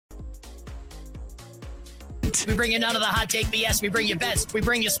entertainment. We bring you none of the hot take BS. We bring you bets. We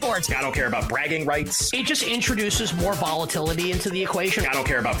bring you sports. I don't care about bragging rights. It just introduces more volatility into the equation. I don't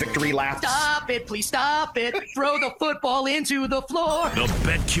care about victory laps. Stop it, please stop it. Throw the football into the floor. The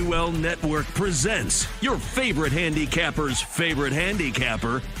BetQL Network presents your favorite handicapper's favorite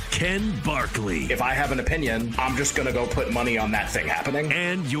handicapper, Ken Barkley. If I have an opinion, I'm just going to go put money on that thing happening.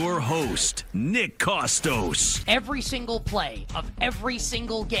 And your host, Nick Costos. Every single play of every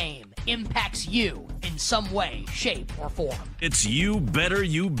single game impacts you in some way, shape, or form. It's You Better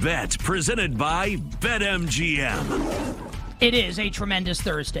You Bet, presented by BetMGM. It is a tremendous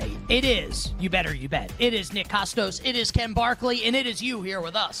Thursday. It is You Better You Bet. It is Nick Costos. It is Ken Barkley. And it is you here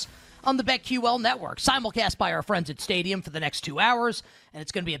with us on the BetQL Network. Simulcast by our friends at Stadium for the next 2 hours. And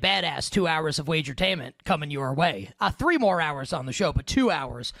it's going to be a badass 2 hours of wagertainment coming your way. 3 more hours on the show, but 2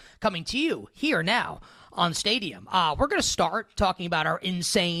 hours coming to you here now on Stadium. We're going to start talking about our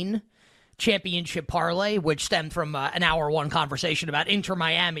insane championship parlay, which stemmed from an hour one conversation about Inter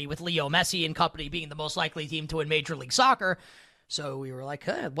Miami with Leo Messi and company being the most likely team to win Major League Soccer. So we were like,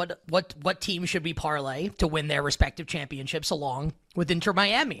 what team should we parlay to win their respective championships along with Inter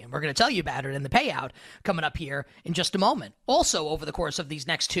Miami? And we're going to tell you about it and the payout coming up here in just a moment. Also, over the course of these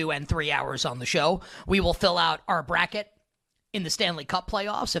next 2 and 3 hours on the show, we will fill out our bracket in the Stanley Cup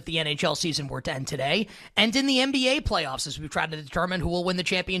playoffs if the NHL season were to end today, and in the NBA playoffs as we try to determine who will win the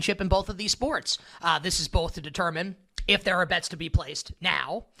championship in both of these sports. This is both to determine if there are bets to be placed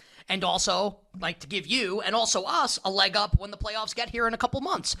now, and also like to give you and also us a leg up when the playoffs get here in a couple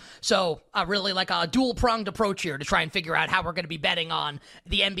months. So really like a dual-pronged approach here to try and figure out how we're going to be betting on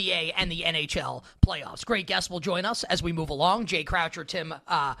the NBA and the NHL playoffs. Great guests will join us as we move along. Jay Croucher, Tim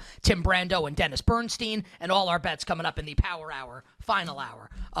Brando, and Dennis Bernstein, and all our bets coming up in the Power Hour, final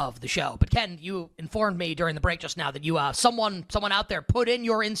hour of the show. But Ken, you informed me during the break just now that you someone out there put in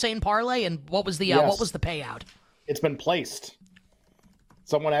your insane parlay, and what was the payout? It's been placed.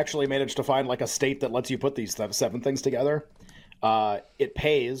 Someone actually managed to find like a state that lets you put these 7 things together. It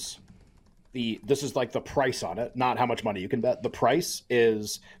pays this is like the price on it, not how much money you can bet. The price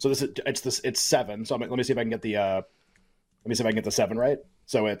is, so it's 7. So let me see if I can get the 7 right.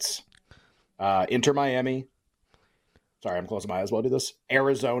 So it's Inter Miami. Sorry, I'm closing my eyes while I do this.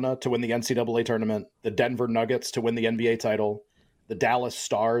 Arizona to win the NCAA tournament, the Denver Nuggets to win the NBA title, the Dallas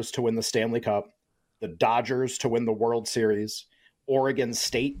Stars to win the Stanley Cup, the Dodgers to win the World Series, Oregon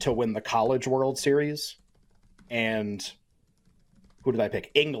State to win the College World Series, and who did I pick?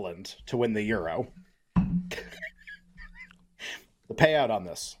 England to win the Euro. The payout on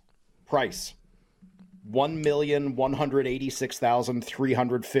this price,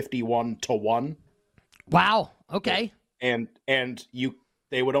 1,186,351 to 1. Wow. Okay. And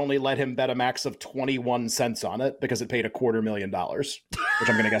they would only let him bet a max of 21 cents on it because it paid $250,000, which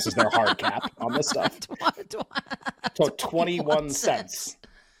I'm going to guess is their hard cap on this stuff. So 21 cents.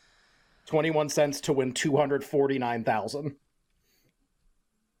 21 cents to win 249,000.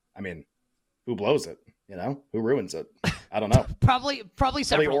 I mean, who blows it? You know, who ruins it? I don't know. Probably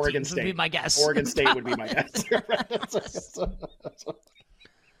several Oregon teams State would be my guess. Oregon State would be my guess.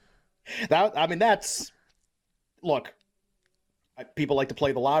 Look. People like to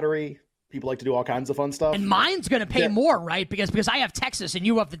play the lottery. People like to do all kinds of fun stuff. And mine's going to pay more, right? Because I have Texas and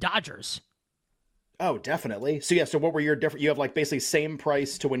you have the Dodgers. Oh, definitely. So what were your different? You have like basically same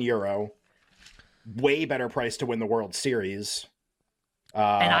price to win Euro, way better price to win the World Series.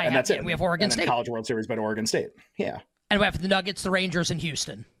 And that's it. We have Oregon State. College World Series, but Oregon State. Yeah. And we have the Nuggets, the Rangers, and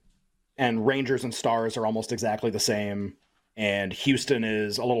Houston. And Rangers and Stars are almost exactly the same. And Houston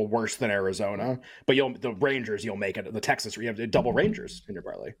is a little worse than Arizona, but the Rangers, you'll make it. The Texas, you have double Rangers in your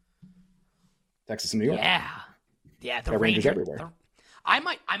parlay. Texas and New York. Yeah. The Rangers everywhere. I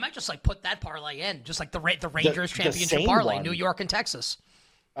might just like put that parlay in, just like the Rangers championship parlay, New York and Texas.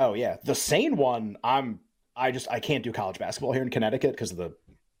 Oh yeah, the sane one. I can't do college basketball here in Connecticut because of the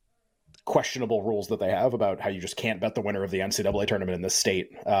questionable rules that they have about how you just can't bet the winner of the NCAA tournament in this state.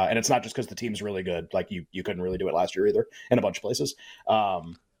 And it's not just because the team's really good. Like you couldn't really do it last year either in a bunch of places.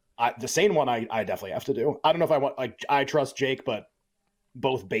 The sane one, I definitely have to do. I don't know if I want, I trust Jake, but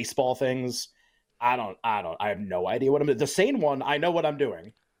both baseball things, I have no idea what I'm doing. The sane one, I know what I'm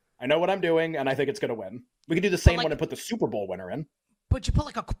doing. And I think it's going to win. We can do the same one and put the Super Bowl winner in. But you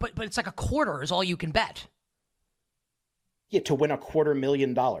put but it's like a quarter is all you can bet. Yeah, to win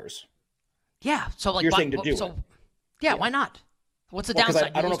 $250,000. Yeah, so like you're saying to do it. Yeah, why not? What's the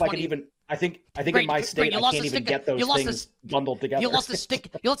downside? I don't know if I can even. I think in my state I can't even get those things bundled together. You lost a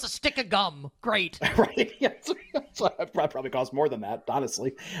stick of gum. Great. Right. Yeah. So it probably costs more than that,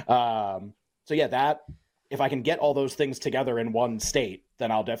 honestly. So yeah, that if I can get all those things together in one state,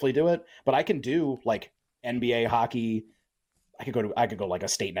 then I'll definitely do it. But I can do like NBA hockey. I could go like a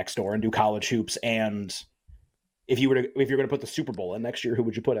state next door and do college hoops. And if you're going to put the Super Bowl in next year, who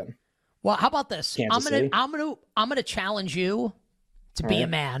would you put in? Well, how about this? Kansas I'm gonna challenge you to be a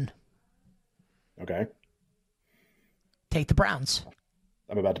man. Okay. Take the Browns.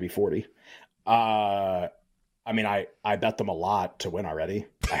 I'm about to be 40. I mean, I bet them a lot to win already.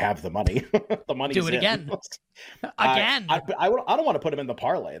 I have the money. The money's Do it in. again. Again. I don't want to put him in the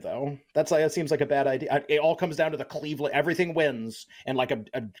parlay, though. That seems like a bad idea. It all comes down to the Cleveland. Everything wins, and like a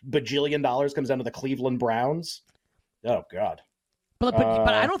bajillion dollars comes down to the Cleveland Browns. Oh, God. But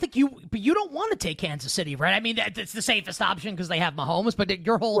I don't think you don't want to take Kansas City, right? I mean, it's the safest option because they have Mahomes. But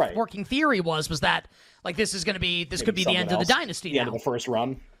your whole working theory was that like this could be the end of the dynasty. The end of the first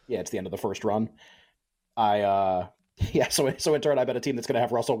run. Yeah, it's the end of the first run. So in turn, I bet a team that's going to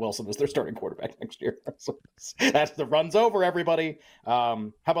have Russell Wilson as their starting quarterback next year. So that's the run's over, everybody.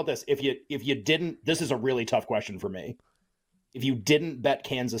 How about this? If you didn't, this is a really tough question for me. If you didn't bet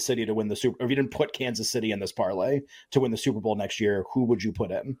Kansas City to win the Super, or if you didn't put Kansas City in this parlay to win the Super Bowl next year, who would you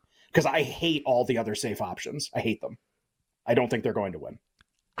put in? Because I hate all the other safe options. I hate them. I don't think they're going to win.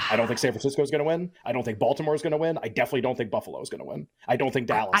 I don't think San Francisco is going to win. I don't think Baltimore is going to win. I definitely don't think Buffalo is going to win. I don't think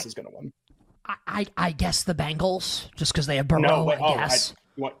Dallas is going to win. I guess the Bengals, just because they have Burrow, I guess.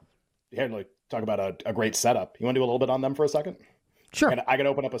 Talk about a great setup. You want to do a little bit on them for a second? Sure. I can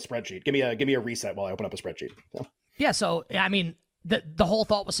open up a spreadsheet. Give me a reset while I open up a spreadsheet. Yeah, so I mean, the whole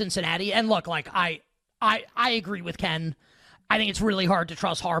thought was Cincinnati, and look, like I agree with Ken. I think it's really hard to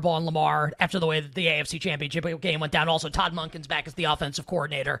trust Harbaugh and Lamar after the way that the AFC Championship game went down. Also, Todd Monken's back as the offensive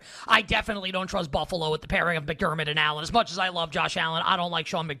coordinator. I definitely don't trust Buffalo with the pairing of McDermott and Allen. As much as I love Josh Allen, I don't like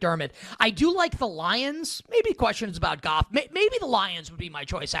Sean McDermott. I do like the Lions. Maybe questions about Goff. Maybe the Lions would be my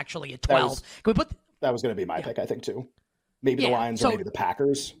choice, actually, at 12. That was going to be my pick, I think, too. Maybe the Lions or maybe the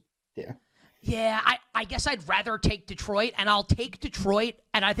Packers. Yeah. Yeah, I guess I'd rather take Detroit, and I'll take Detroit,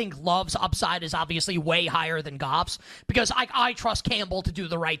 and I think Love's upside is obviously way higher than Goff's, because I trust Campbell to do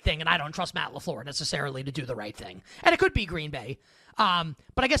the right thing, and I don't trust Matt LaFleur necessarily to do the right thing. And it could be Green Bay. But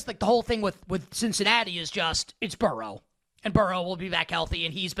I guess like the whole thing with Cincinnati is just, it's Burrow. And Burrow will be back healthy,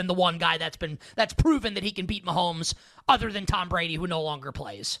 and he's been the one guy that's proven that he can beat Mahomes, other than Tom Brady, who no longer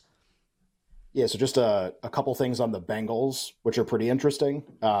plays. Yeah, so just a couple things on the Bengals, which are pretty interesting.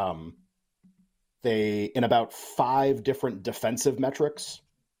 They, in about 5 different defensive metrics,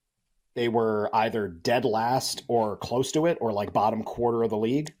 they were either dead last or close to it, or like bottom quarter of the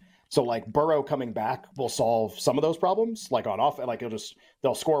league. So like Burrow coming back will solve some of those problems, like on off, like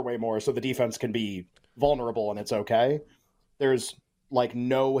they'll score way more, so the defense can be vulnerable and it's okay. There's like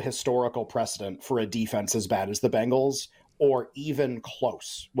no historical precedent for a defense as bad as the Bengals, or even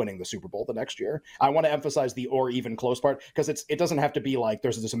close, winning the Super Bowl the next year. I want to emphasize the or even close part, because it doesn't have to be like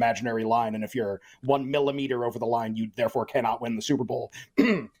there's this imaginary line, and if you're 1 millimeter over the line, you therefore cannot win the Super Bowl.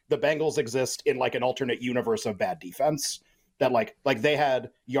 The Bengals exist in like an alternate universe of bad defense that like they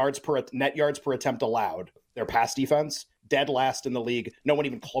had net yards per attempt allowed. Their pass defense, dead last in the league. No one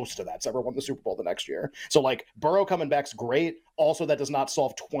even close to that's ever won the Super Bowl the next year. So like Burrow coming back's great. Also, that does not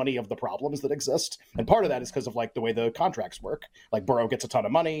solve 20 of the problems that exist. And part of that is because of like the way the contracts work. Like Burrow gets a ton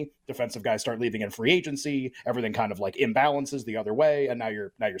of money, defensive guys start leaving in free agency, everything kind of like imbalances the other way, and now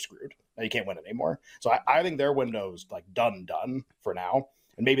you're screwed. Now you can't win anymore. So I think their window's like done for now.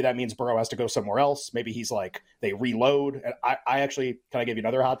 And maybe that means Burrow has to go somewhere else. Maybe he's like, they reload. And I actually, can I give you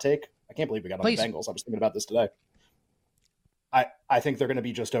another hot take? I can't believe we got on the Bengals. I was thinking about this today. I think they're going to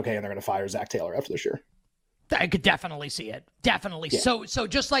be just okay, and they're going to fire Zach Taylor after this year. I could definitely see it. Definitely. Yeah. So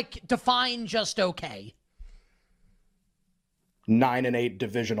just like define just okay. 9-8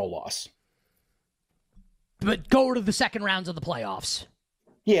 divisional loss. But go to the second rounds of the playoffs.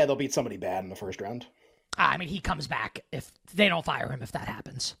 Yeah, they'll beat somebody bad in the first round. I mean, he comes back if they don't fire him if that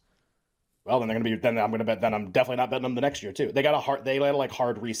happens. Well, then they're going to be. Then I'm going to bet. Then I'm definitely not betting them the next year too. They got to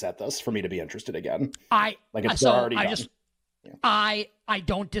hard reset this for me to be interested again. Already done. I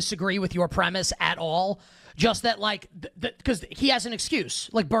don't disagree with your premise at all. Just that, like, because he has an excuse.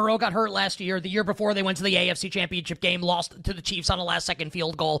 Like, Burrow got hurt last year. The year before, they went to the AFC Championship game, lost to the Chiefs on a last-second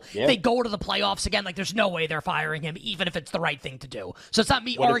field goal. Yeah. They go to the playoffs again. Like, there's no way they're firing him, even if it's the right thing to do. So it's not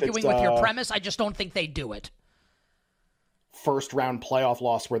me arguing with your premise. I just don't think they do it. First-round playoff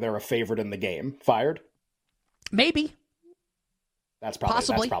loss where they're a favorite in the game. Fired? Maybe. That's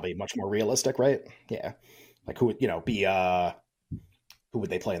probably much more realistic, right? Yeah. Like, who would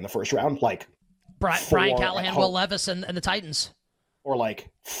they play in the first round? Like, Brian Callahan, Will Levis, and the Titans. Or like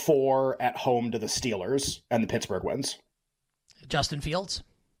 4 at home to the Steelers, and the Pittsburgh wins. Justin Fields.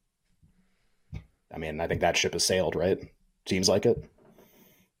 I mean, I think that ship has sailed, right? Seems like it.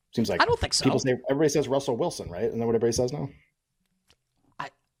 Seems like I don't think so. Everybody says Russell Wilson, right? Isn't that what everybody says now?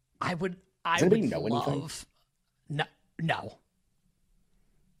 I would love. No.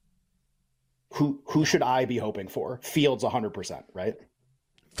 Who should I be hoping for? Fields 100%, right?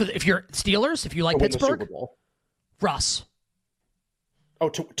 If you're Steelers, if you like Pittsburgh, win the Super Bowl. Russ. Oh,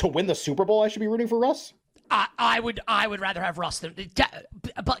 to win the Super Bowl, I should be rooting for Russ? I would rather have Russ than,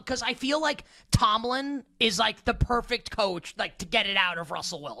 but because I feel like Tomlin is like the perfect coach, like to get it out of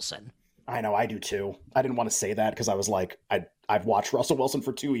Russell Wilson. I know, I do too. I didn't want to say that because I was like, I've watched Russell Wilson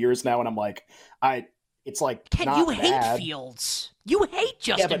for 2 years now, and I'm like, it's like Ken, not you bad. hate Fields. You hate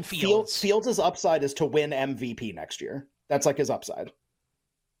Justin Fields. Fields' upside is to win MVP next year. That's like his upside.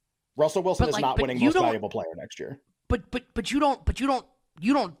 Russell Wilson is not winning most valuable player next year. But you don't think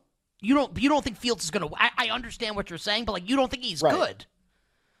Fields is going to. I understand what you're saying, but like you don't think he's good.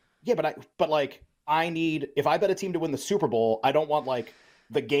 Yeah, but I need, if I bet a team to win the Super Bowl, I don't want like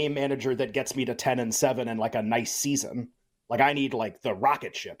the game manager that gets me to 10-7 and like a nice season. Like I need like the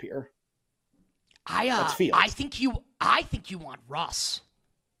rocket ship here. I think you want Russ.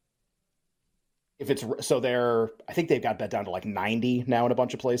 If it's I think they've got bet down to like 90 now in a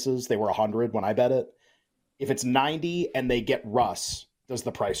bunch of places. They were 100 when I bet it. If it's 90 and they get Russ, does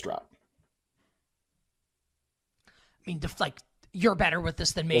the price drop? I mean, you're better with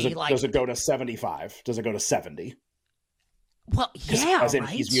this than me. Does it go to 75? Does it go to 70? Well, yeah, as in right?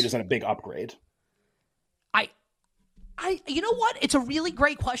 He's viewed as a big upgrade. You know what? It's a really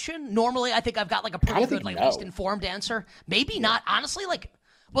great question. Normally, I think I've got like a pretty good, least informed answer. Maybe not. Honestly,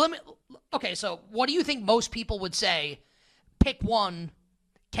 okay, so what do you think most people would say? Pick one.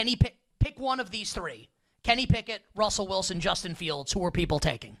 Pick one of these three. Kenny Pickett, Russell Wilson, Justin Fields. Who are people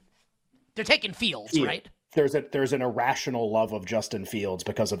taking? They're taking Fields, right? There's an irrational love of Justin Fields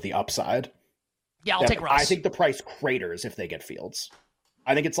because of the upside. Yeah, I'll take Russ. I think the price craters if they get Fields.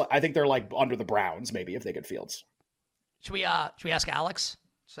 I think they're like under the Browns maybe if they get Fields. Should we ask Alex?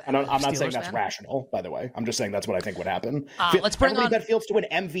 I'm not saying that's rational, by the way. I'm just saying that's what I think would happen. Let's bring on. Bet Fields to win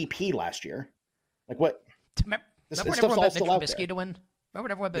MVP last year. Like what? Remember whenever bet Mitch Trubisky to win?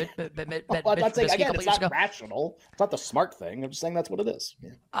 Remember whenever bet Mitch Trubisky a couple years ago? It's not rational. It's not the smart thing. I'm just saying that's what it is. Yeah.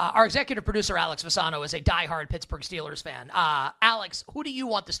 Our executive producer Alex Fasano is a diehard Pittsburgh Steelers fan. Alex, who do you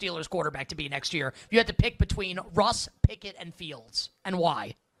want the Steelers quarterback to be next year? If you had to pick between Russ, Pickett, and Fields, and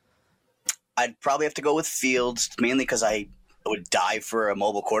why? I'd probably have to go with Fields, mainly because I would die for a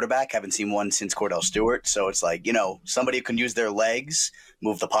mobile quarterback. Haven't seen one since Cordell Stewart. So it's like, somebody who can use their legs,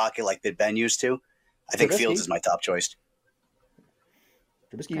 move the pocket like Big Ben used to. I think Fields is my top choice.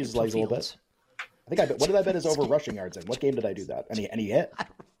 Trubisky uses legs a little bit. What did I bet his over rushing yards in? What game did I do that? And he hit?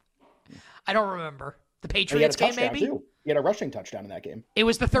 I don't remember. The Patriots game, maybe? Too. He had a rushing touchdown in that game. It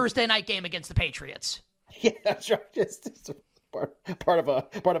was the Thursday night game against the Patriots. Yeah, that's right. It's part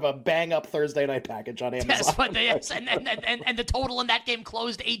of a bang up Thursday night package on Amazon. Yes, and the total in that game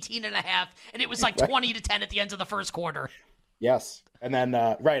closed 18.5, and it was like 20-10 at the end of the first quarter. Yes. And then,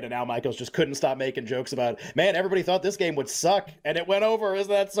 and Al Michaels just couldn't stop making jokes about, man, everybody thought this game would suck, and it went over.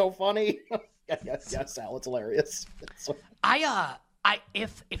 Isn't that so funny? yes, Al, it's hilarious.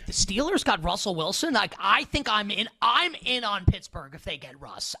 If the Steelers got Russell Wilson, I think I'm in on Pittsburgh if they get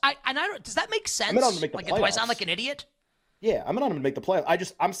Russ. Does that make sense? I'm in on to make the playoffs. Do I sound like an idiot? Yeah, I'm in on him to make the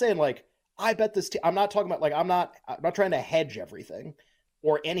playoffs. I'm saying I bet this team. I'm not talking about I'm not trying to hedge everything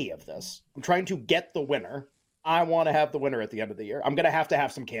or any of this. I'm trying to get the winner. I want to have the winner at the end of the year. I'm going to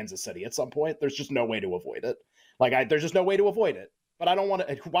have some Kansas City at some point. There's just no way to avoid it. There's just no way to avoid it. But I don't want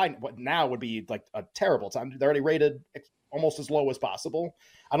to. What now would be like a terrible time. They're already rated almost as low as possible.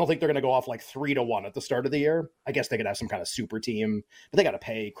 I don't think they're going to go off 3-1 at the start of the year. I guess they could have some kind of super team, but they got to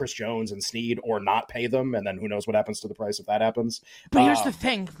pay Chris Jones and Snead or not pay them, and then who knows what happens to the price if that happens. But here's the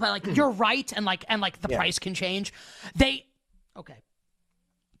thing: you're right, and the price can change. Okay.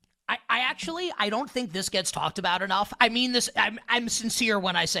 I don't think this gets talked about enough. I mean this. I'm sincere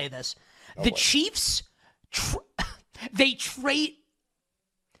when I say this. The Chiefs, the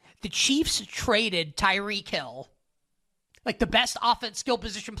Chiefs traded Tyreek Hill, the best skill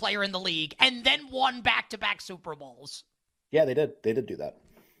position player in the league, and then won back-to-back Super Bowls. Yeah, they did. They did do that.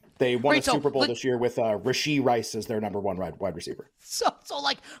 They won a Super Bowl this year with Rashee Rice as their number one wide receiver. So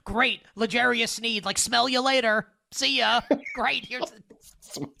great. L'Jarius Sneed, smell you later. See ya. Great. Here's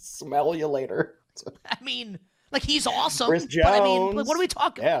smell you later. I mean, he's awesome. Chris Jones. But I mean, what are we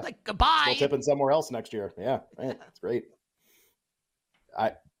talking? Yeah. Goodbye. Still tipping somewhere else next year. Yeah, man, that's great.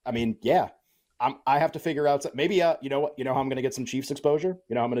 I mean, yeah. I have to figure out maybe you know how I'm going to get some Chiefs exposure.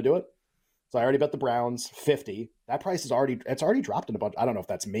 You know how I'm going to do it. So I already bet the Browns 50. That price is already dropped in a bunch. I don't know if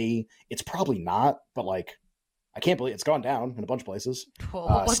that's me. It's probably not, but I can't believe it's gone down in a bunch of places.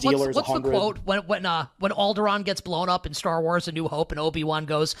 Steelers, what's 100. the quote when Alderaan gets blown up in Star Wars: A New Hope, and Obi-Wan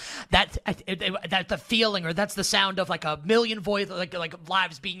goes, that the feeling, or that's the sound of like a million like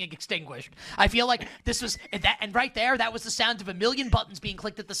lives being extinguished. I feel like this was that, and right there, that was the sound of a million buttons being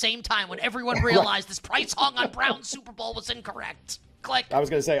clicked at the same time when everyone realized this price hung on Brown's Super Bowl was incorrect. Click. I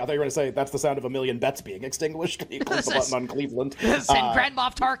thought you were going to say that's the sound of a million bets being extinguished. You click the button on Cleveland. And Grand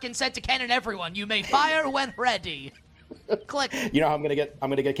Moff Tarkin said to Ken and everyone, "You may fire when ready." Click. You know how I'm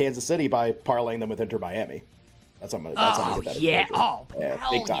going to get Kansas City by parlaying them with Inter Miami. That's how I'm going to get that. Yeah.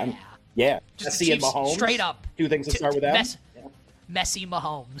 Big time. Yeah. Yeah. Just Messi and Mahomes. Straight up. Two things to start with them. Messi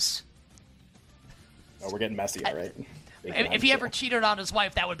Mahomes. Oh, we're getting messy, all right. If he ever cheated on his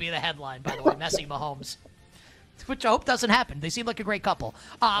wife, that would be the headline, by the way. Messi Mahomes. Which I hope doesn't happen. They seem like a great couple.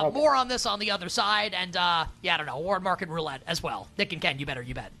 Okay. More on this on the other side, and I don't know, award market roulette as well. Nick and Ken, you better,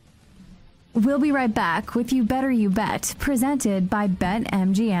 you bet. We'll be right back with You Better You Bet, presented by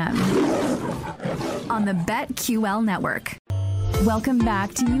BetMGM on the BetQL network. Welcome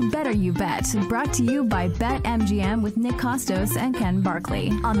back to You Better You Bet, brought to you by BetMGM with Nick Costos and Ken Barkley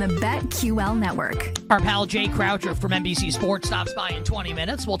on the BetQL network. Our pal Jay Croucher from NBC Sports stops by in 20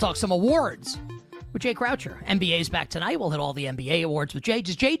 minutes. We'll talk some awards with Jay Croucher. NBA's back tonight. We'll hit all the NBA awards with Jay.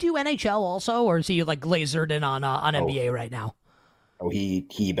 Does Jay do NHL also, or is he like lasered in on NBA right now? Oh,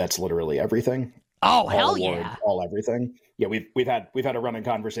 he bets literally everything. Oh, hell yeah! All everything. Yeah, we've had a running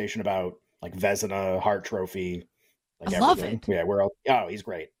conversation about like Vezina, Hart Trophy. Like I love it. Yeah, he's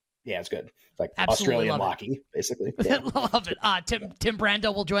great. Yeah, it's good. It's like Absolutely Australian Lockie, basically. Yeah. Love it. Tim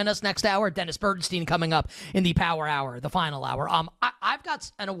Brando will join us next hour. Dennis Bernstein coming up in the Power Hour, the final hour. I've got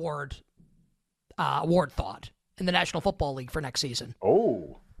an award thought in the National Football League for next season.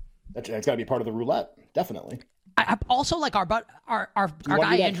 Oh, that's got to be part of the roulette, definitely. I also like our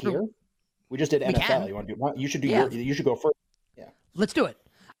guy Andrew. Here? We just did NFL. You want to do? You should do. Yeah. You should go first. Yeah, let's do it.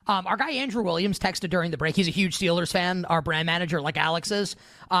 Our guy Andrew Williams texted during the break. He's a huge Steelers fan. Our brand manager, like Alex is.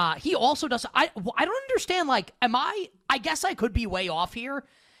 He also does. I don't understand. Like, I guess I could be way off here.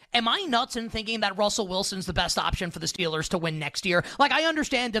 Am I nuts in thinking that Russell Wilson's the best option for the Steelers to win next year? Like, I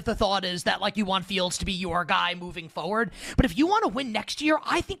understand if the thought is that, like, you want Fields to be your guy moving forward. But if you want to win next year,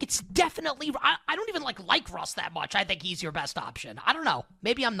 I think it's definitely... I don't even like Russ that much. I think he's your best option. I don't know.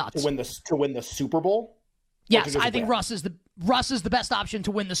 Maybe I'm nuts. To win the Super Bowl? Yes, I think Russ is the best option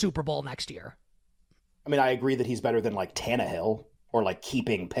to win the Super Bowl next year. I mean, I agree that he's better than, like, Tannehill or, like,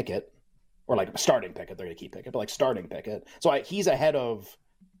 keeping Pickett. Or, like, starting Pickett. They're going to keep Pickett. But, like, starting Pickett. So he's ahead of...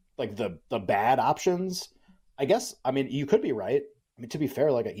 like the bad options, I guess. I mean, you could be right. I mean, to be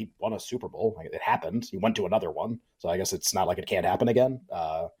fair, like he won a Super Bowl. Like, it happened. He went to another one. So I guess it's not like it can't happen again.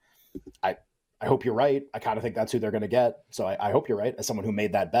 I hope you're right. I kind of think that's who they're going to get. So I hope you're right as someone who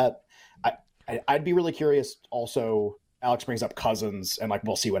made that bet. I'd be really curious. Also, Alex brings up Cousins, and like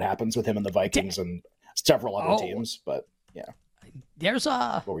we'll see what happens with him and the Vikings and several other teams. But yeah, there's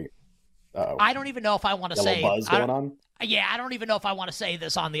a. What were you? I don't even know if I want to say. Buzz going on. Yeah, I don't even know if I want to say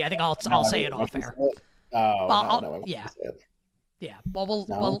this on the. I think I'll say it off air. Yeah. Yeah. Well,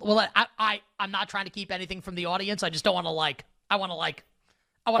 we'll I'm not trying to keep anything from the audience. I just don't want to I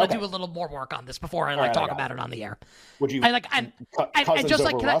want to do a little more work on this before I talk about it on the air. Would you? And just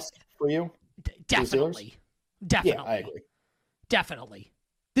like Russ for you? Definitely. Yeah, I agree. Definitely.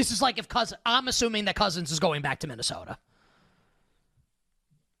 This is like if I'm assuming that Cousins is going back to Minnesota.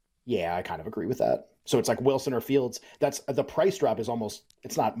 Yeah, I kind of agree with that. So it's like Wilson or Fields. That's the price drop is almost,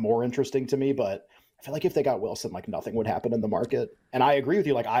 it's not more interesting to me, but I feel like if they got Wilson, like nothing would happen in the market. And I agree with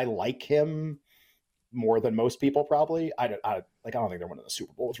you. Like I like him more than most people probably. I don't think they're winning the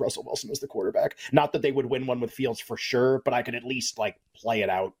Super Bowl with Russell Wilson as the quarterback. Not that they would win one with Fields for sure, but I could at least like play it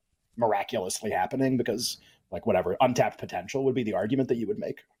out miraculously happening because like whatever untapped potential would be the argument that you would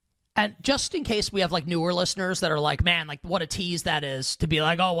make. And just in case we have like newer listeners that are like, man, like what a tease that is to be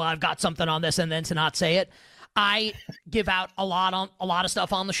like, oh, well, I've got something on this and then to not say it. I give out a lot of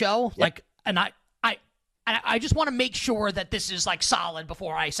stuff on the show. Yep. Like, and I just want to make sure that this is like solid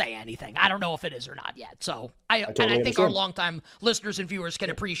before I say anything. I don't know if it is or not yet. So I think our longtime listeners and viewers can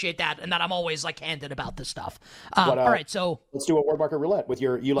appreciate that and that I'm always like candid about this stuff. All right. So let's do a word market roulette with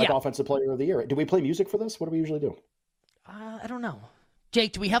offensive player of the year. Do we play music for this? What do we usually do? I don't know.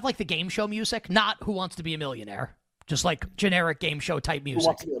 Jake, do we have like the game show music? Not Who Wants to Be a Millionaire. Just like generic game show type music. Who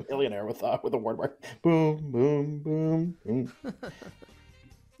Wants to Be a Millionaire with a word mark. Boom, boom, boom, boom.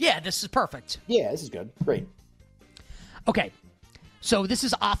 Yeah, this is perfect. Yeah, this is good. Great. Okay. So this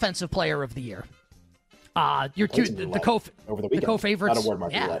is offensive player of the year. Your two the co-favorites. Not a word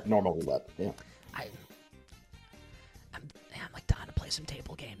mark roulette, normal roulette. Yeah. I'm like dying to play some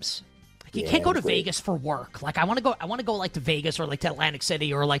table games. I You can't go to Vegas for work. Like I want to go like to Vegas or like to Atlantic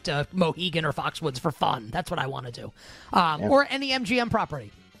City or like to Mohegan or Foxwoods for fun. That's what I want to do. Or any MGM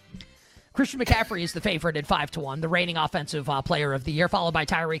property. Christian McCaffrey is the favorite at 5-1, the reigning offensive player of the year, followed by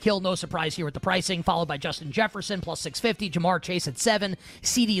Tyreek Hill, no surprise here with the pricing, followed by Justin Jefferson, plus 650, Jamar Chase at 7,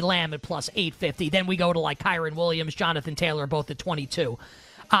 CeeDee Lamb at plus 850. Then we go to like Kyron Williams, Jonathan Taylor, both at 22.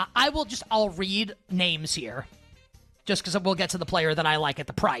 I'll read names here, just because we'll get to the player that I like at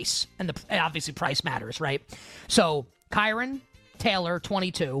the price, and obviously price matters, right? So Kyron, Taylor,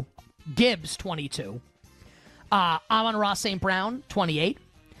 22, Gibbs, 22, Amon-Ra St. Brown, 28,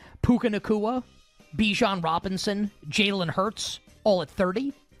 Puka Nacua, Bijan Robinson, Jalen Hurts, all at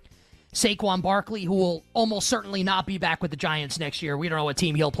 30. Saquon Barkley, who will almost certainly not be back with the Giants next year, we don't know what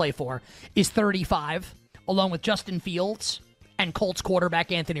team he'll play for, is 35, along with Justin Fields and Colts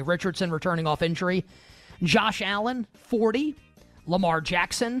quarterback Anthony Richardson returning off injury. Josh Allen, 40. Lamar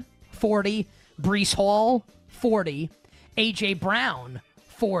Jackson, 40. Breece Hall, 40. A.J. Brown,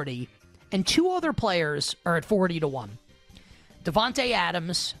 40. And two other players are at 40-1. Devontae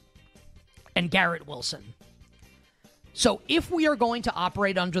Adams and Garrett Wilson. So if we are going to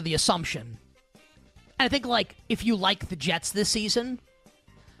operate under the assumption, and I think like if you like the Jets this season,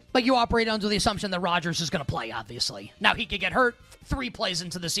 like you operate under the assumption that Rodgers is going to play, obviously. Now he could get hurt 3 plays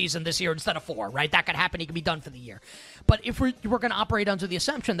into the season this year instead of 4, right? That could happen. He could be done for the year. But if we're going to operate under the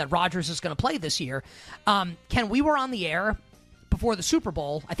assumption that Rodgers is going to play this year, Ken, we were on the air before the Super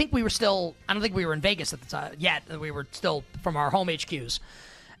Bowl. I think we were still, I don't think we were in Vegas at the time yet. We were still from our home HQs.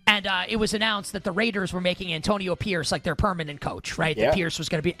 And it was announced that the Raiders were making Antonio Pierce like their permanent coach, right? Yeah. That Pierce was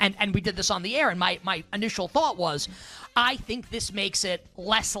going to be, and we did this on the air, and my initial thought was, I think this makes it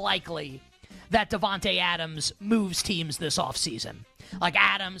less likely that Devontae Adams moves teams this offseason. Like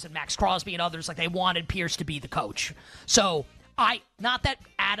Adams and Max Crosby and others, like they wanted Pierce to be the coach. So not that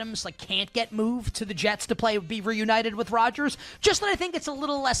Adams like can't get moved to the Jets to be reunited with Rodgers, just that I think it's a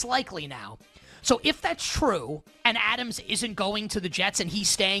little less likely now. So if that's true, and Adams isn't going to the Jets and he's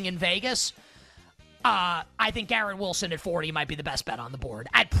staying in Vegas, I think Garrett Wilson at 40 might be the best bet on the board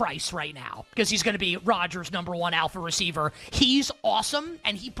at price right now, because he's going to be Rodgers' #1 alpha receiver. He's awesome,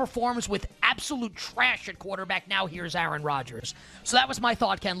 and he performs with absolute trash at quarterback. Now here's Aaron Rodgers. So that was my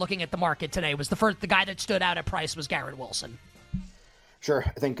thought, Ken, looking at the market today. Was the guy that stood out at price was Garrett Wilson. Sure.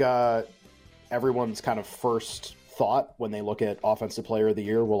 I think everyone's kind of first thought when they look at Offensive Player of the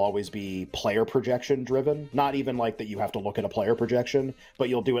Year will always be player projection driven. Not even like that you have to look at a player projection, but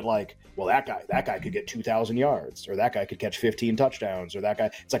you'll do it like, well, that guy could get 2,000 yards, or that guy could catch 15 touchdowns, or that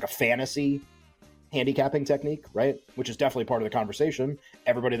guy. It's like a fantasy handicapping technique, right? Which is definitely part of the conversation.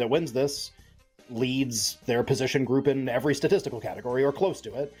 Everybody that wins this leads their position group in every statistical category or close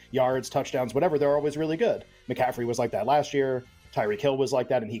to it. Yards, touchdowns, whatever, they're always really good. McCaffrey was like that last year. Tyreek Hill was like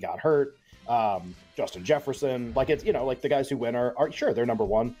that and he got hurt. Justin Jefferson, like it's, like the guys who win are sure, they're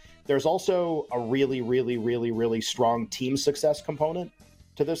 #1. There's also a really, really, really, really strong team success component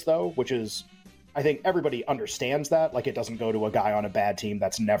to this though, which is, I think everybody understands that. Like it doesn't go to a guy on a bad team.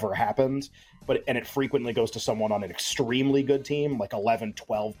 That's never happened, and it frequently goes to someone on an extremely good team, like 11,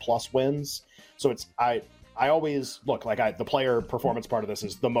 12 plus wins. So I always look like the player performance part of this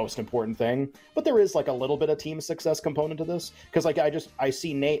is the most important thing, but there is like a little bit of team success component to this. Cause like, I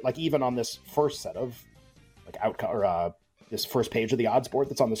see Nate, like even on this first set of like this first page of the odds board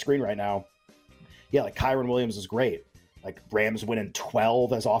that's on the screen right now. Yeah. Like Kyron Williams is great. Like Rams winning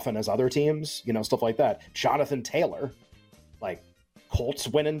 12 as often as other teams, stuff like that. Jonathan Taylor, like Colts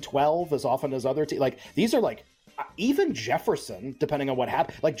winning 12 as often as other teams. Like these are like, even Jefferson, depending on what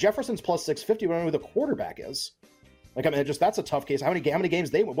happened, like Jefferson's plus 650, we don't know who the quarterback is. Like, I mean, that's a tough case. How many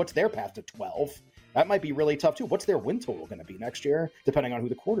games they win? What's their path to 12? That might be really tough too. What's their win total going to be next year, depending on who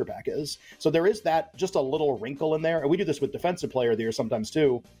the quarterback is? So there is that, just a little wrinkle in there. And we do this with Defensive Player of the Year sometimes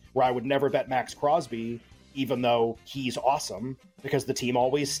too, where I would never bet Max Crosby, even though he's awesome, because the team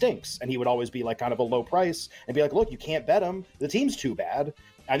always stinks. And he would always be like kind of a low price and be like, look, you can't bet him. The team's too bad.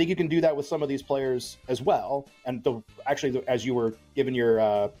 I think you can do that with some of these players as well. And as you were giving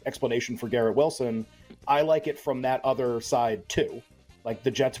your explanation for Garrett Wilson, I like it from that other side too. Like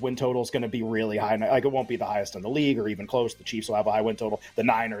the Jets win total is going to be really high. Like it won't be the highest in the league or even close. The Chiefs will have a high win total. The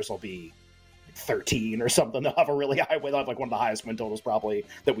Niners will be 13 or something. They'll have a really high win. They'll have like one of the highest win totals probably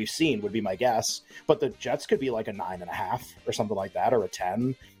that we've seen, would be my guess. But the Jets could be like a 9.5 or something like that, or a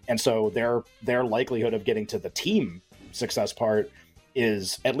 10. And so their likelihood of getting to the team success part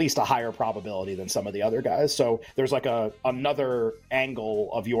is at least a higher probability than some of the other guys. So there's like another angle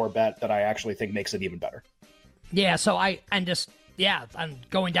of your bet that I actually think makes it even better. Yeah, so I'm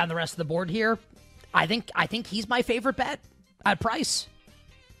going down the rest of the board here. I think he's my favorite bet at price.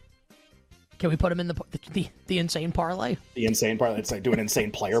 Can we put him in the insane parlay? The insane parlay. It's like do an insane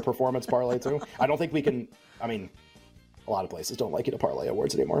player performance parlay too. I don't think we can. I mean, a lot of places don't like you to parlay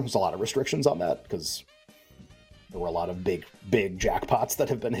awards anymore. There's a lot of restrictions on that because there were a lot of big jackpots that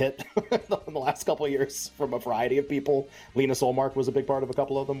have been hit in the last couple of years from a variety of people. Lena Solmark was a big part of a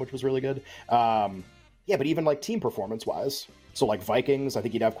couple of them, which was really good. Yeah, but even like team performance wise, so like Vikings, I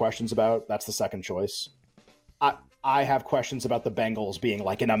think you'd have questions about. That's the second choice. I have questions about the Bengals being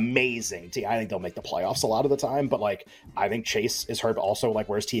like an amazing team. I think they'll make the playoffs a lot of the time, but like I think Chase is hurt. Also, like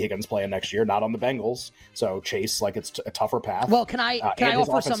where's T. Higgins playing next year? Not on the Bengals, so Chase like it's a tougher path. Well, can I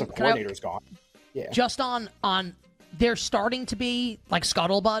offer some? Coordinator's gone. Yeah, just on they're starting to be like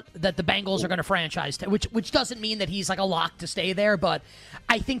scuttlebutt that the Bengals are going to franchise, which doesn't mean that he's like a lock to stay there, but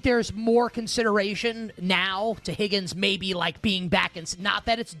I think there's more consideration now to Higgins maybe like being back in. Not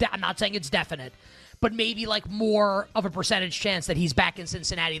that it's I'm not saying it's definite, but maybe like more of a percentage chance that he's back in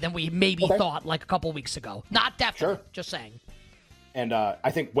Cincinnati than we maybe thought like a couple weeks ago. Not definite, just saying. And I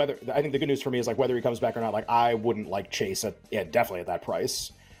think the good news for me is like whether he comes back or not. Like I wouldn't like Chase definitely at that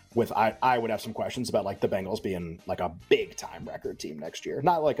price. I would have some questions about like the Bengals being like a big time record team next year,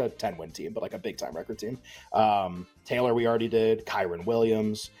 not like a 10-win team, but like a big time record team. Taylor we already did, Kyron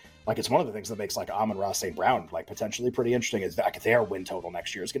Williams. Like it's one of the things that makes like Amon-Ra St. Brown like potentially pretty interesting is that their win total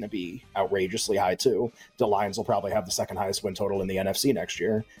next year is going to be outrageously high too. The Lions will probably have the second highest win total in the NFC next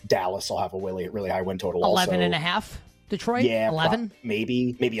year. Dallas will have a really high win total. 11.5. Detroit. Yeah, 11.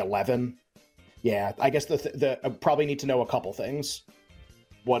 Maybe 11. Yeah, I guess the probably need to know a couple things.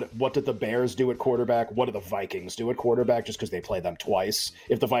 What did the Bears do at quarterback? What do the Vikings do at quarterback? Just because they play them twice.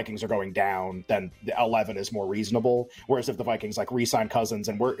 If the Vikings are going down, then the 11 is more reasonable. Whereas if the Vikings like re-sign Cousins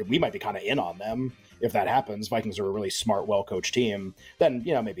and we might be kind of in on them if that happens. Vikings are a really smart, well-coached team. Then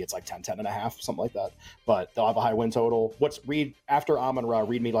maybe it's like 10.5, something like that. But they'll have a high win total. Read after Amon-Ra?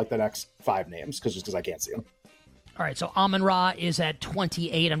 Read me like the next 5 names because I can't see them. All right, so Amon-Ra is at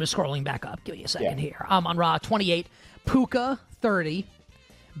 28. I'm just scrolling back up. Give me a second here. Amon-Ra 28, Puka 30.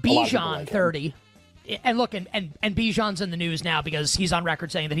 Bijan 30, and look, and Bijan's in the news now because he's on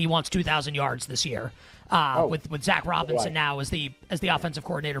record saying that he wants 2,000 yards this year. With Zach Robinson now as the offensive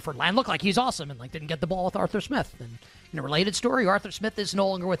coordinator for Atlanta, looked like he's awesome and like didn't get the ball with Arthur Smith. And in a related story, Arthur Smith is no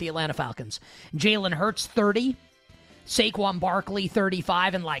longer with the Atlanta Falcons. Jalen Hurts 30, Saquon Barkley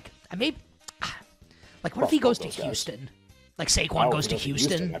 35, and what if he goes to Houston? Like Saquon goes to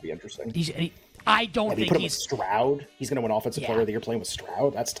Houston. That'd be interesting. I don't think he's Stroud. He's going to win Offensive Player of the Year playing with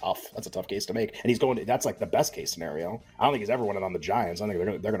Stroud. That's tough. That's a tough case to make. And that's like the best case scenario. I don't think he's ever won it on the Giants. I don't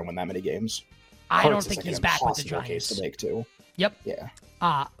think they're going to win that many games. I don't think he's back with the Giants. Case to make too. Yep.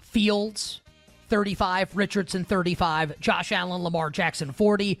 Yeah. Fields 35, Richardson 35, Josh Allen, Lamar Jackson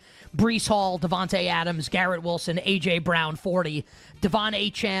 40, Breece Hall, Devontae Adams, Garrett Wilson, A.J. Brown 40, Devon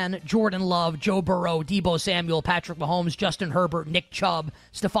Achane, Jordan Love, Joe Burrow, Deebo Samuel, Patrick Mahomes, Justin Herbert, Nick Chubb,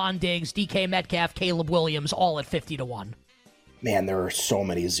 Stephon Diggs, DK Metcalf, Caleb Williams, all at 50-1. Man, there are so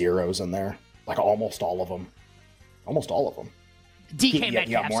many zeros in there. Like almost all of them. DK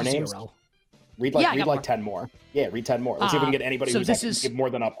Metcalf's a names? zero. Read 10 more. Yeah, read 10 more. Let's see if we can get anybody who's give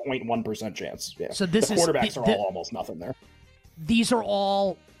more than a 0.1% chance. Yeah. So the quarterbacks are all almost nothing there. These are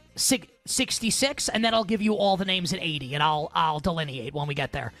all 66, and then I'll give you all the names at 80, and I'll delineate when we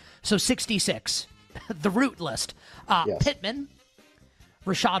get there. So 66, the root list. Yes. Pittman,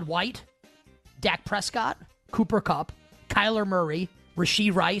 Rashad White, Dak Prescott, Cooper Kupp, Kyler Murray,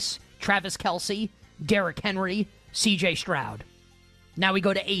 Rashee Rice, Travis Kelce, Derrick Henry, C.J. Stroud. Now we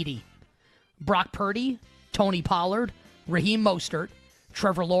go to 80. Brock Purdy, Tony Pollard, Raheem Mostert,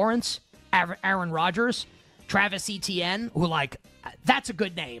 Trevor Lawrence, Aaron Rodgers, Travis Etienne, who that's a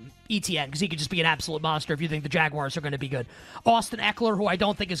good name, Etienne, because he could just be an absolute monster if you think the Jaguars are going to be good. Austin Eckler, who I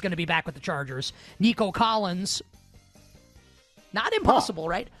don't think is going to be back with the Chargers. Nico Collins, not impossible,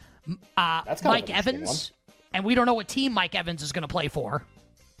 right? That's Mike Evans, and we don't know what team Mike Evans is going to play for.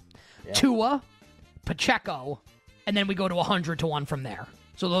 Yeah. Tua, Pacheco, and then we go to 100-1 from there.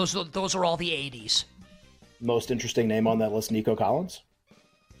 So those are all the 80s. Most interesting name on that list, Nico Collins?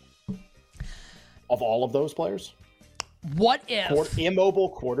 Of all of those players? What if...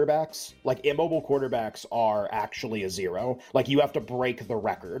 Immobile quarterbacks are actually a zero. Like, you have to break the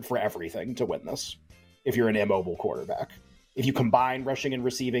record for everything to win this if you're an immobile quarterback. If you combine rushing and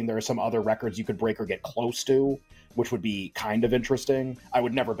receiving, there are some other records you could break or get close to, which would be kind of interesting. I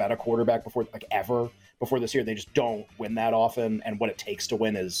would never bet a quarterback ever before this year. They just don't win that often, and what it takes to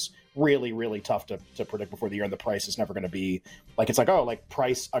win is really, really tough to predict before the year, and the price is never going to be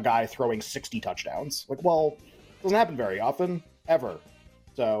price a guy throwing 60 touchdowns. It doesn't happen very often, ever.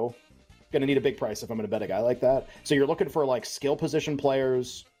 So, going to need a big price if I'm going to bet a guy like that. So you're looking for skill position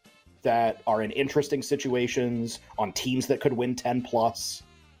players that are in interesting situations on teams that could win 10 plus.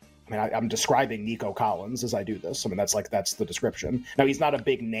 I mean, I'm describing Nico Collins as I do this. I mean, that's the description. Now, he's not a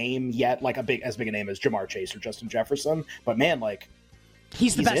big name yet, like as big a name as Jamar Chase or Justin Jefferson, but man, like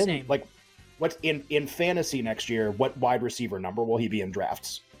he's the best name. Like, what's in fantasy next year? What wide receiver number will he be in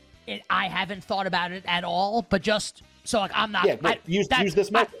drafts? I haven't thought about it at all, but just so like I'm not. Yeah, use this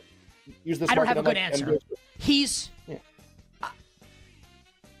method. Use this. I don't have a good answer. He's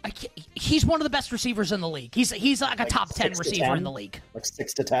one of the best receivers in the league. He's like a top 10 receiver in the league. Like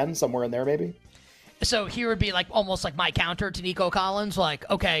 6 to 10, somewhere in there, maybe. So here would be like almost like my counter to Nico Collins. Like,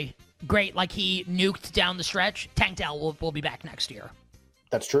 okay, great. Like he nuked down the stretch. Tank Dell will be back next year.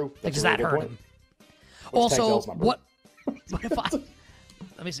 That's true. That's does that hurt him? Also, what if I?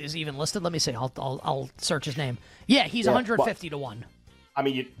 Let me see. Is he even listed? Let me see. I'll search his name. Yeah, he's 150 to 1. I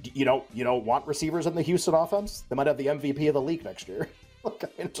mean, you don't want receivers in the Houston offense? They might have the MVP of the league next year. Look, I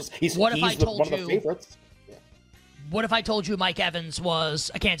mean, he's one of the favorites. Yeah. What if I told you Mike Evans was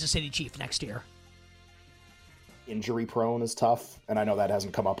a Kansas City Chief next year? Injury prone is tough, and I know that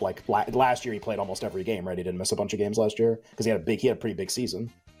hasn't come up. Like last year, he played almost every game. Right, he didn't miss a bunch of games last year because he had a pretty big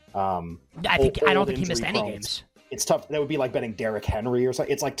season. I don't think he missed any games. It's tough. That would be like betting Derrick Henry or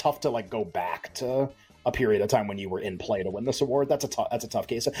something. It's like tough to like go back to a period of time when you were in play to win this award. That's a tough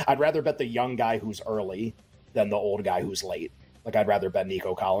case. I'd rather bet the young guy who's early than the old guy who's late. Like, I'd rather bet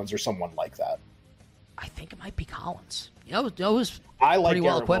Nico Collins or someone like that. I think it might be Collins. You know, it was I like pretty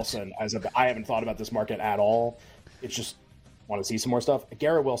Garrett well equipped. Wilson I haven't thought about this market at all. It's just want to see some more stuff.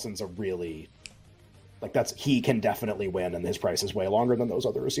 Garrett Wilson's a really he can definitely win, and his price is way longer than those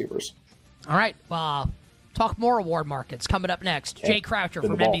other receivers. All right, talk more award markets coming up next. Yeah, Jay Croucher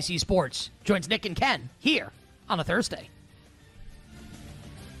from NBC Sports joins Nick and Ken here on a Thursday.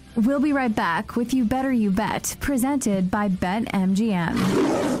 We'll be right back with You Better You Bet, presented by BetMGM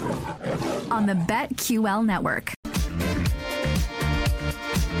on the BetQL network.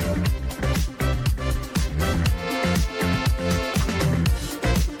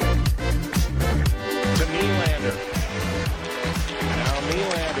 To Nylander. Now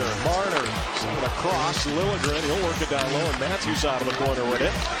Nylander, Marner, across Lilligren. He'll work it down low, and Matthews out of the corner with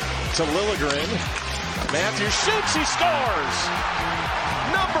it. To Lilligren. Matthews shoots, he scores!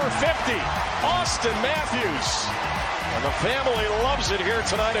 Number 50, Austin Matthews. And the family loves it here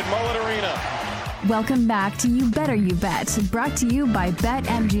tonight at Mullet Arena. Welcome back to You Better You Bet, brought to you by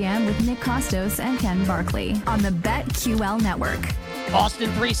BetMGM with Nick Costos and Ken Barkley on the BetQL network. Austin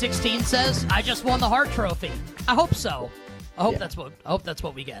 316 says, "I just won the Hart Trophy." I hope so. I hope that's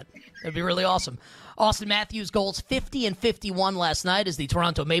what we get. It'd be really awesome. Austin Matthews goals 50 and 51 last night as the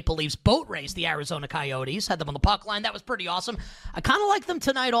Toronto Maple Leafs boat raced the Arizona Coyotes. Had them on the puck line. That was pretty awesome. I kind of like them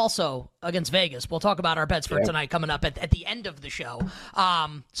tonight also against Vegas. We'll talk about our bets for tonight coming up at the end of the show.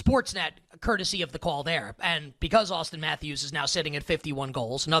 Sportsnet, courtesy of the call there. And because Austin Matthews is now sitting at 51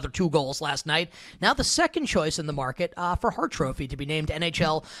 goals, another 2 goals last night, now the second choice in the market for Hart Trophy to be named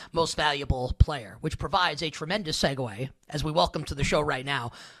NHL Most Valuable Player, which provides a tremendous segue as we welcome to the show right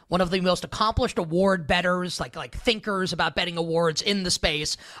now one of the most accomplished award bettors, like thinkers about betting awards in the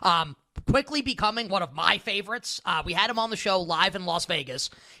space, quickly becoming one of my favorites. We had him on the show live in Las Vegas.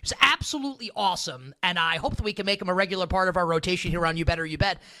 He was absolutely awesome, and I hope that we can make him a regular part of our rotation here on You Better You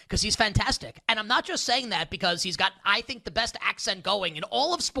Bet, because he's fantastic. And I'm not just saying that because he's got, I think, the best accent going in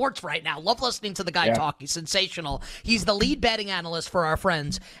all of sports right now. Love listening to the guy talk. He's sensational. He's the lead betting analyst for our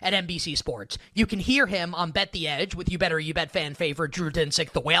friends at NBC Sports. You can hear him on Bet the Edge with You Better You Bet fan favorite Drew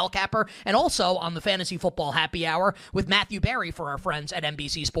Dinsick, the whale capper, and also on the Fantasy Football Happy Hour with Matthew Berry for our friends at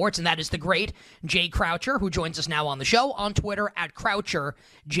NBC Sports, and that is the great Jay Croucher, who joins us now on the show on Twitter at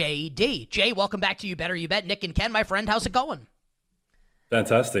CroucherJD. Jay, welcome back to You Better You Bet. Nick and Ken, my friend, how's it going?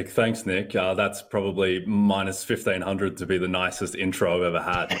 Fantastic. Thanks, Nick. That's probably minus 1,500 to be the nicest intro I've ever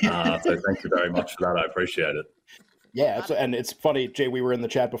had. So thank you very much for that. I appreciate it. Yeah, and it's funny, Jay, we were in the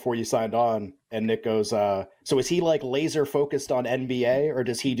chat before you signed on, and Nick goes, so is he like laser focused on NBA, or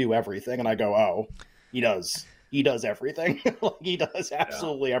does he do everything? And I go, oh, he does. He does everything. He does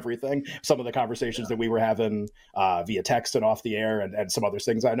absolutely everything. Some of the conversations that we were having via text and off the air, and some other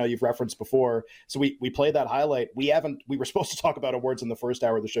things I know you've referenced before. So we played that highlight. We were supposed to talk about awards in the first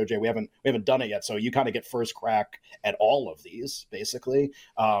hour of the show, Jay. We haven't done it yet. So you kind of get first crack at all of these, basically.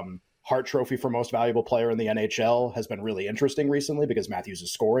 Hart Trophy for Most Valuable Player in the NHL has been really interesting recently because Matthews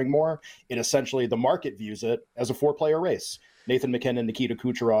is scoring more. It essentially, the market views it as a 4-player race. Nathan McKinnon, Nikita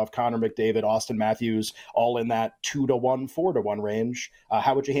Kucherov, Connor McDavid, Austin Matthews, all in that 2-1, 4-1 range.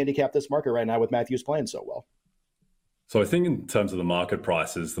 How would you handicap this market right now with Matthews playing so well? So I think in terms of the market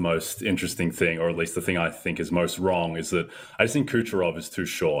prices, the most interesting thing, or at least the thing I think is most wrong, is that I just think Kucherov is too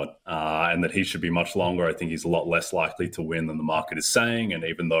short and that he should be much longer. I think he's a lot less likely to win than the market is saying. And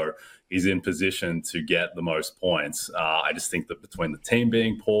even though he's in position to get the most points, I just think that between the team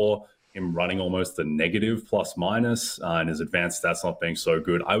being poor, him running almost a negative plus minus, and his advanced stats not being so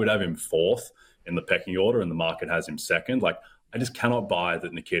good, I would have him fourth in the pecking order and the market has him second. Like, I just cannot buy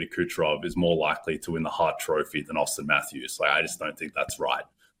that Nikita Kucherov is more likely to win the Hart Trophy than Austin Matthews. Like, I just don't think that's right.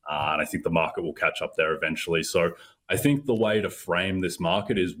 And I think the market will catch up there eventually. So I think the way to frame this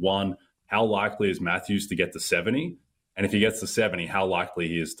market is, one, how likely is Matthews to get to 70? And if he gets to 70, how likely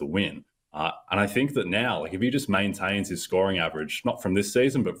he is to win? And I think that now, like, if he just maintains his scoring average, not from this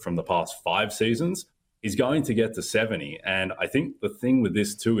season, but from the past 5 seasons, he's going to get to 70. And I think the thing with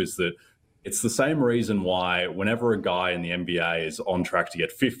this too is that it's the same reason why whenever a guy in the NBA is on track to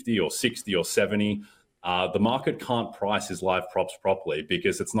get 50 or 60 or 70, the market can't price his live props properly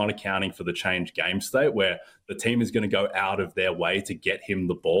because it's not accounting for the changed game state where the team is going to go out of their way to get him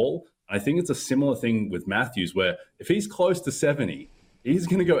the ball. And I think it's a similar thing with Matthews, where if he's close to 70, he's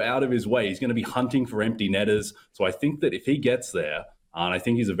going to go out of his way. He's going to be hunting for empty netters. So I think that if he gets there, and I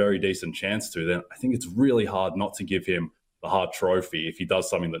think he's a very decent chance to, then I think it's really hard not to give him the Hart Trophy if he does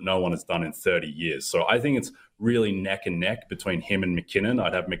something that no one has done in 30 years. So I think it's really neck and neck between him and McKinnon.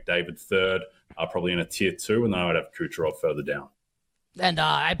 I'd have McDavid third, probably in a tier 2, and then I would have Kucherov further down. And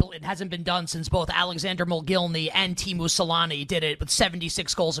I believe it hasn't been done since both Alexander Mogilny and Teemu Selanne did it with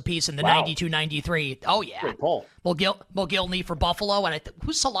 76 goals apiece in the 92-93. Oh, yeah. Great pull. Mogilny for Buffalo. And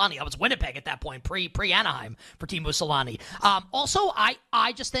who's Selanne? I was Winnipeg at that point, pre-Anaheim for Teemu Selanne. Also,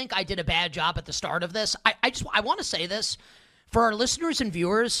 I just think I did a bad job at the start of this. I want to say this. For our listeners and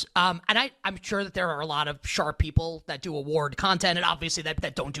viewers, and I'm sure that there are a lot of sharp people that do award content, and obviously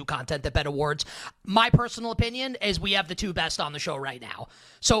that don't do content that bet awards. My personal opinion is we have the 2 best on the show right now.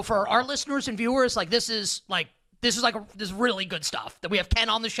 So for our listeners and viewers, this is really good stuff. That we have Ken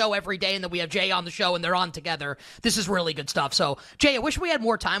on the show every day, and that we have Jay on the show, and they're on together. This is really good stuff. So Jay, I wish we had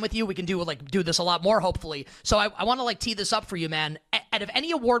more time with you. We can do this a lot more, hopefully. So I want to tee this up for you, man. Out of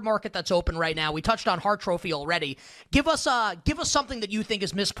any award market that's open right now, we touched on Hart Trophy already. Give us something that you think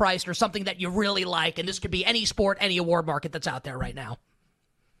is mispriced or something that you really like, and this could be any sport, any award market that's out there right now.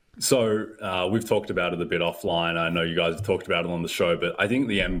 So we've talked about it a bit offline. I know you guys have talked about it on the show, but I think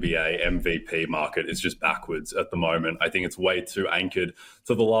the NBA MVP market is just backwards at the moment. I think it's way too anchored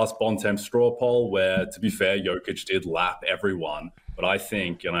to the last Bontemps straw poll where, to be fair, Jokic did lap everyone. But I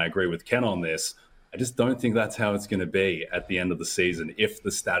think, and I agree with Ken on this, I just don't think that's how it's going to be at the end of the season if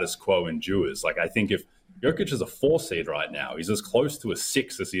the status quo endures. I think if Jokic is a 4 seed right now, he's as close to a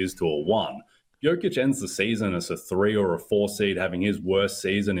 6 as he is to a 1. Jokic ends the season as a 3 or a 4 seed, having his worst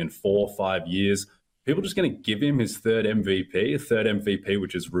season in 4 or 5 years. People are just going to give him his third MVP,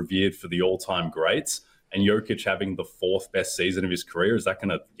 which is revered for the all-time greats, and Jokic having the 4th best season of his career. Is that going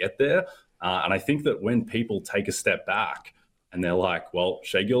to get there? And I think that when people take a step back and they're like, well,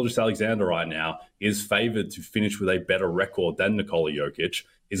 Shai Gilgeous-Alexander right now is favored to finish with a better record than Nikola Jokic.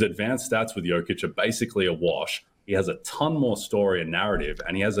 His advanced stats with Jokic are basically a wash. He has a ton more story and narrative,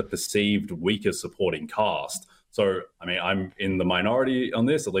 and he has a perceived weaker supporting cast. So, I mean, I'm in the minority on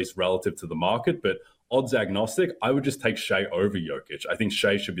this, at least relative to the market, but odds agnostic, I would just take Shai over Jokic. I think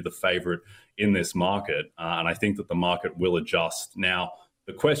Shai should be the favorite in this market, and I think that the market will adjust. Now,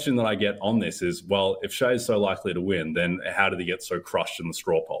 the question that I get on this is, well, if Shai is so likely to win, then how did he get so crushed in the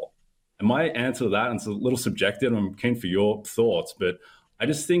straw poll? And my answer to that, and it's a little subjective, I'm keen for your thoughts, but I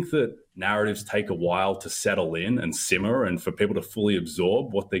just think that narratives take a while to settle in and simmer and for people to fully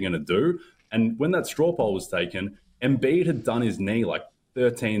absorb what they're going to do. And when that straw poll was taken, Embiid had done his knee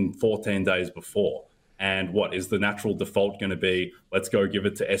 13, 14 days before. And what is the natural default going to be? Let's go give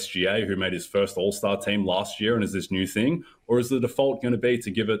it to SGA, who made his first All-Star team last year and is this new thing? Or is the default going to be to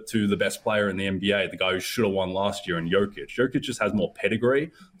give it to the best player in the NBA, the guy who should have won last year, in Jokic? Jokic just has more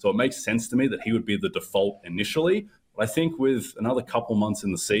pedigree, so it makes sense to me that he would be the default initially. But I think with another couple months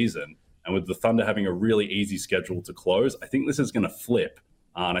in the season and with the Thunder having a really easy schedule to close, I think this is going to flip.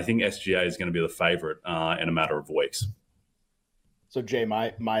 And I think SGA is going to be the favorite in a matter of weeks. So, Jay,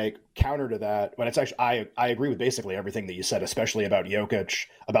 my counter to that, but it's actually, I agree with basically everything that you said, especially about Jokic,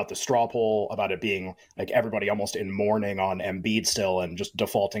 about the straw poll, about it being everybody almost in mourning on Embiid still and just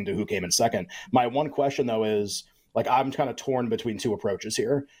defaulting to who came in second. My one question, though, is I'm kind of torn between 2 approaches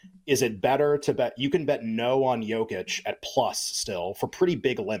here. Is it better to bet? You can bet no on Jokic at plus still for pretty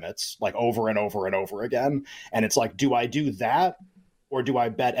big limits, over and over and over again. And it's do I do that? Or do I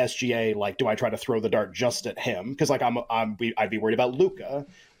bet SGA? Do I try to throw the dart just at him? Because I'd be worried about Luka,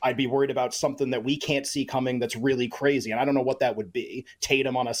 I'd be worried about something that we can't see coming that's really crazy. And I don't know what that would be.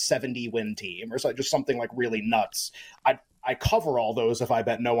 Tatum on a 70-win team or just something like really nuts. I cover all those if I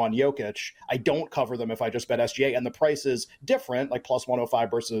bet no on Jokic. I don't cover them if I just bet SGA. And the price is different, like plus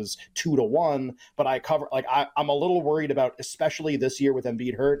 105 versus 2-1. But I cover, like, I'm a little worried about, especially this year with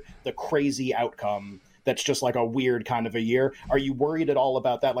Embiid hurt, the crazy outcome that's just like a weird kind of a year. Are you worried at all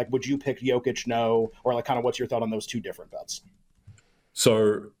about that? Like, would you pick Jokic? No? Or like, kind of what's your thought on those two different bets?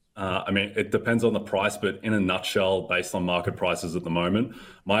 So, I mean, it depends on the price, but in a nutshell, based on market prices at the moment,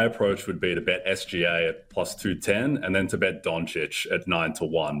 my approach would be to bet SGA at plus 210 and then to bet Doncic at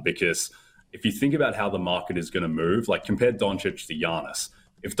 9-1. Because if you think about how the market is going to move, like compare Doncic to Giannis.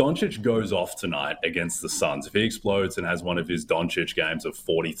 If Doncic goes off tonight against the Suns, if he explodes and has one of his Doncic games of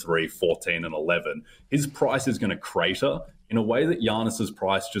 43, 14, and 11, his price is going to crater in a way that Giannis's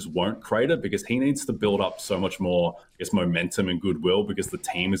price just won't crater because he needs to build up so much more, I guess, momentum and goodwill because the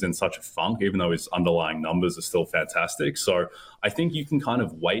team is in such a funk, even though his underlying numbers are still fantastic. So I think you can kind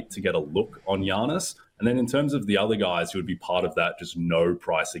of wait to get a look on Giannis. And then in terms of the other guys who would be part of that, just no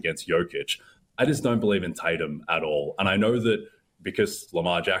price against Jokic, I just don't believe in Tatum at all. And I know that because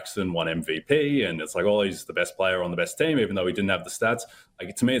Lamar Jackson won MVP and it's like, oh, he's the best player on the best team, even though he didn't have the stats.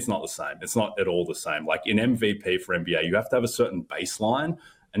 Like, to me, it's not the same. It's not at all the same. Like in MVP for NBA, you have to have a certain baseline.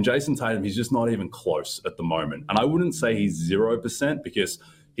 And Jason Tatum, he's just not even close at the moment. And I wouldn't say he's 0% because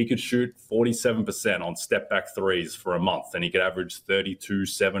he could shoot 47% on step-back threes for a month and he could average 32,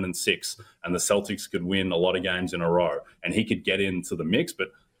 7, and 6. And the Celtics could win a lot of games in a row. And he could get into the mix, but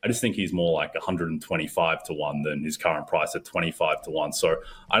I just think he's more like 125-1 than his current price at 25-1. So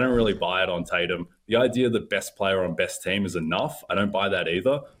I don't really buy it on Tatum. The idea that best player on best team is enough, I don't buy that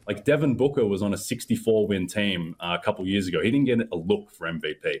either. Like Devin Booker was on a 64-win team a couple years ago. He didn't get a look for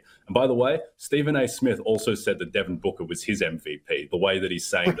MVP. And by the way, Stephen A. Smith also said that Devin Booker was his MVP, the way that he's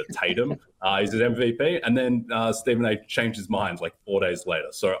saying that Tatum is his MVP. And then Stephen A. changed his mind like 4 days later.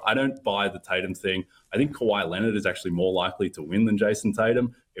 So I don't buy the Tatum thing. I think Kawhi Leonard is actually more likely to win than Jason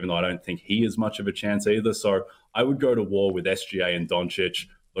Tatum, even though I don't think he has much of a chance either. So I would go to war with SGA and Doncic.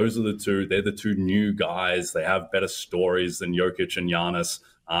 Those are the two. They're the two new guys. They have better stories than Jokic and Giannis.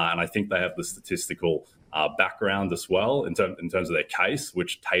 And I think they have the statistical background as well in terms of their case,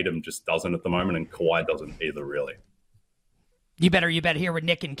 which Tatum just doesn't at the moment, and Kawhi doesn't either, really. You bet here with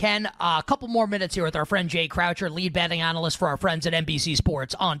Nick and Ken. A couple more minutes here with our friend Jay Croucher, lead betting analyst for our friends at NBC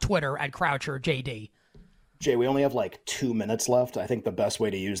Sports, on Twitter at CroucherJD. Jay, we only have like 2 minutes left. I think the best way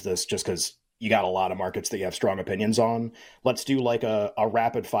to use this, just because you got a lot of markets that you have strong opinions on, let's do like a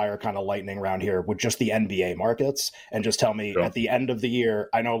rapid fire kind of lightning round here with just the NBA markets and just tell me at the end of the year,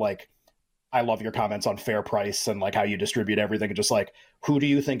 I know like I love your comments on fair price and like how you distribute everything, and just like, who do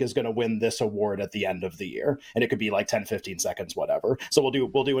you think is going to win this award at the end of the year? And it could be like 10, 15 seconds, whatever. So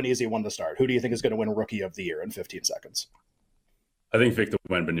we'll do an easy one to start. Who do you think is going to win Rookie of the Year in 15 seconds? I think Victor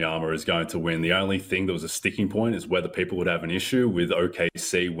Wembanyama is going to win. The only thing that was a sticking point is whether people would have an issue with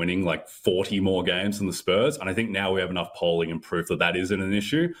OKC winning like 40 more games than the Spurs. And I think now we have enough polling and proof that that isn't an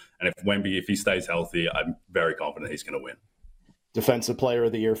issue. And if he stays healthy, I'm very confident he's going to win. Defensive Player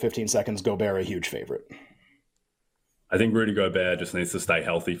of the Year, 15 seconds, Gobert, a huge favorite. I think Rudy Gobert just needs to stay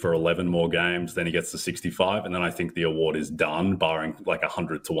healthy for 11 more games. Then he gets to 65. And then I think the award is done, barring like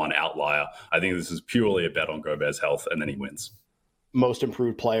 100-1 outlier. I think this is purely a bet on Gobert's health, and then he wins. Most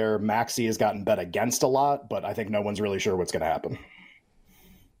Improved Player, Maxey has gotten bet against a lot, but I think no one's really sure what's going to happen.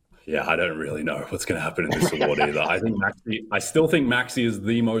 Yeah, I don't really know what's going to happen in this award either. I still think Maxey is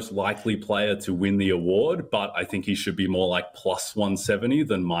the most likely player to win the award, but I think he should be more like plus 170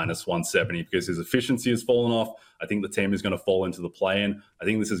 than minus 170 because his efficiency has fallen off. I think the team is going to fall into the play-in. I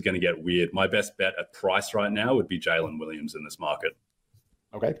think this is going to get weird. My best bet at price right now would be Jalen Williams in this market.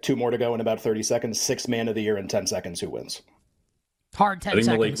 Okay, 2 more to go in about 30 seconds. 6th Man of the Year in 10 seconds. Who wins? Hard 10 I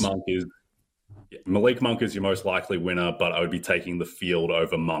think seconds. Malik Monk is your most likely winner, but I would be taking the field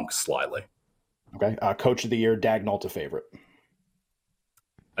over Monk slightly. Okay. Coach of the Year, Dagnall to favorite.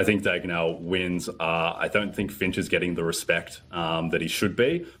 I think Dagnall wins. I don't think Finch is getting the respect that he should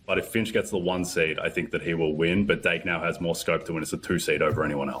be, but if Finch gets the 1 seed, I think that he will win, but Dagnall has more scope to win as a 2 seed over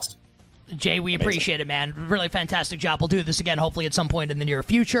anyone else. Jay, we appreciate it, man. Really fantastic job. We'll do this again, hopefully, at some point in the near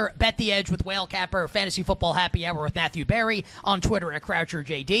future. Bet the Edge with Whale Capper, Fantasy Football Happy Hour with Matthew Berry, on Twitter at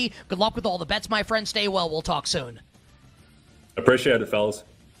CroucherJD. Good luck with all the bets, my friend. Stay well. We'll talk soon. Appreciate it, fellas.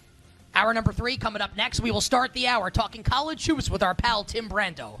 Hour number 3 coming up next. We will start the hour talking college hoops with our pal Tim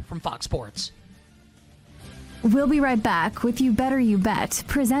Brando from Fox Sports. We'll be right back with You Better You Bet,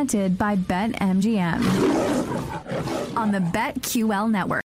 presented by BetMGM on the BetQL Network.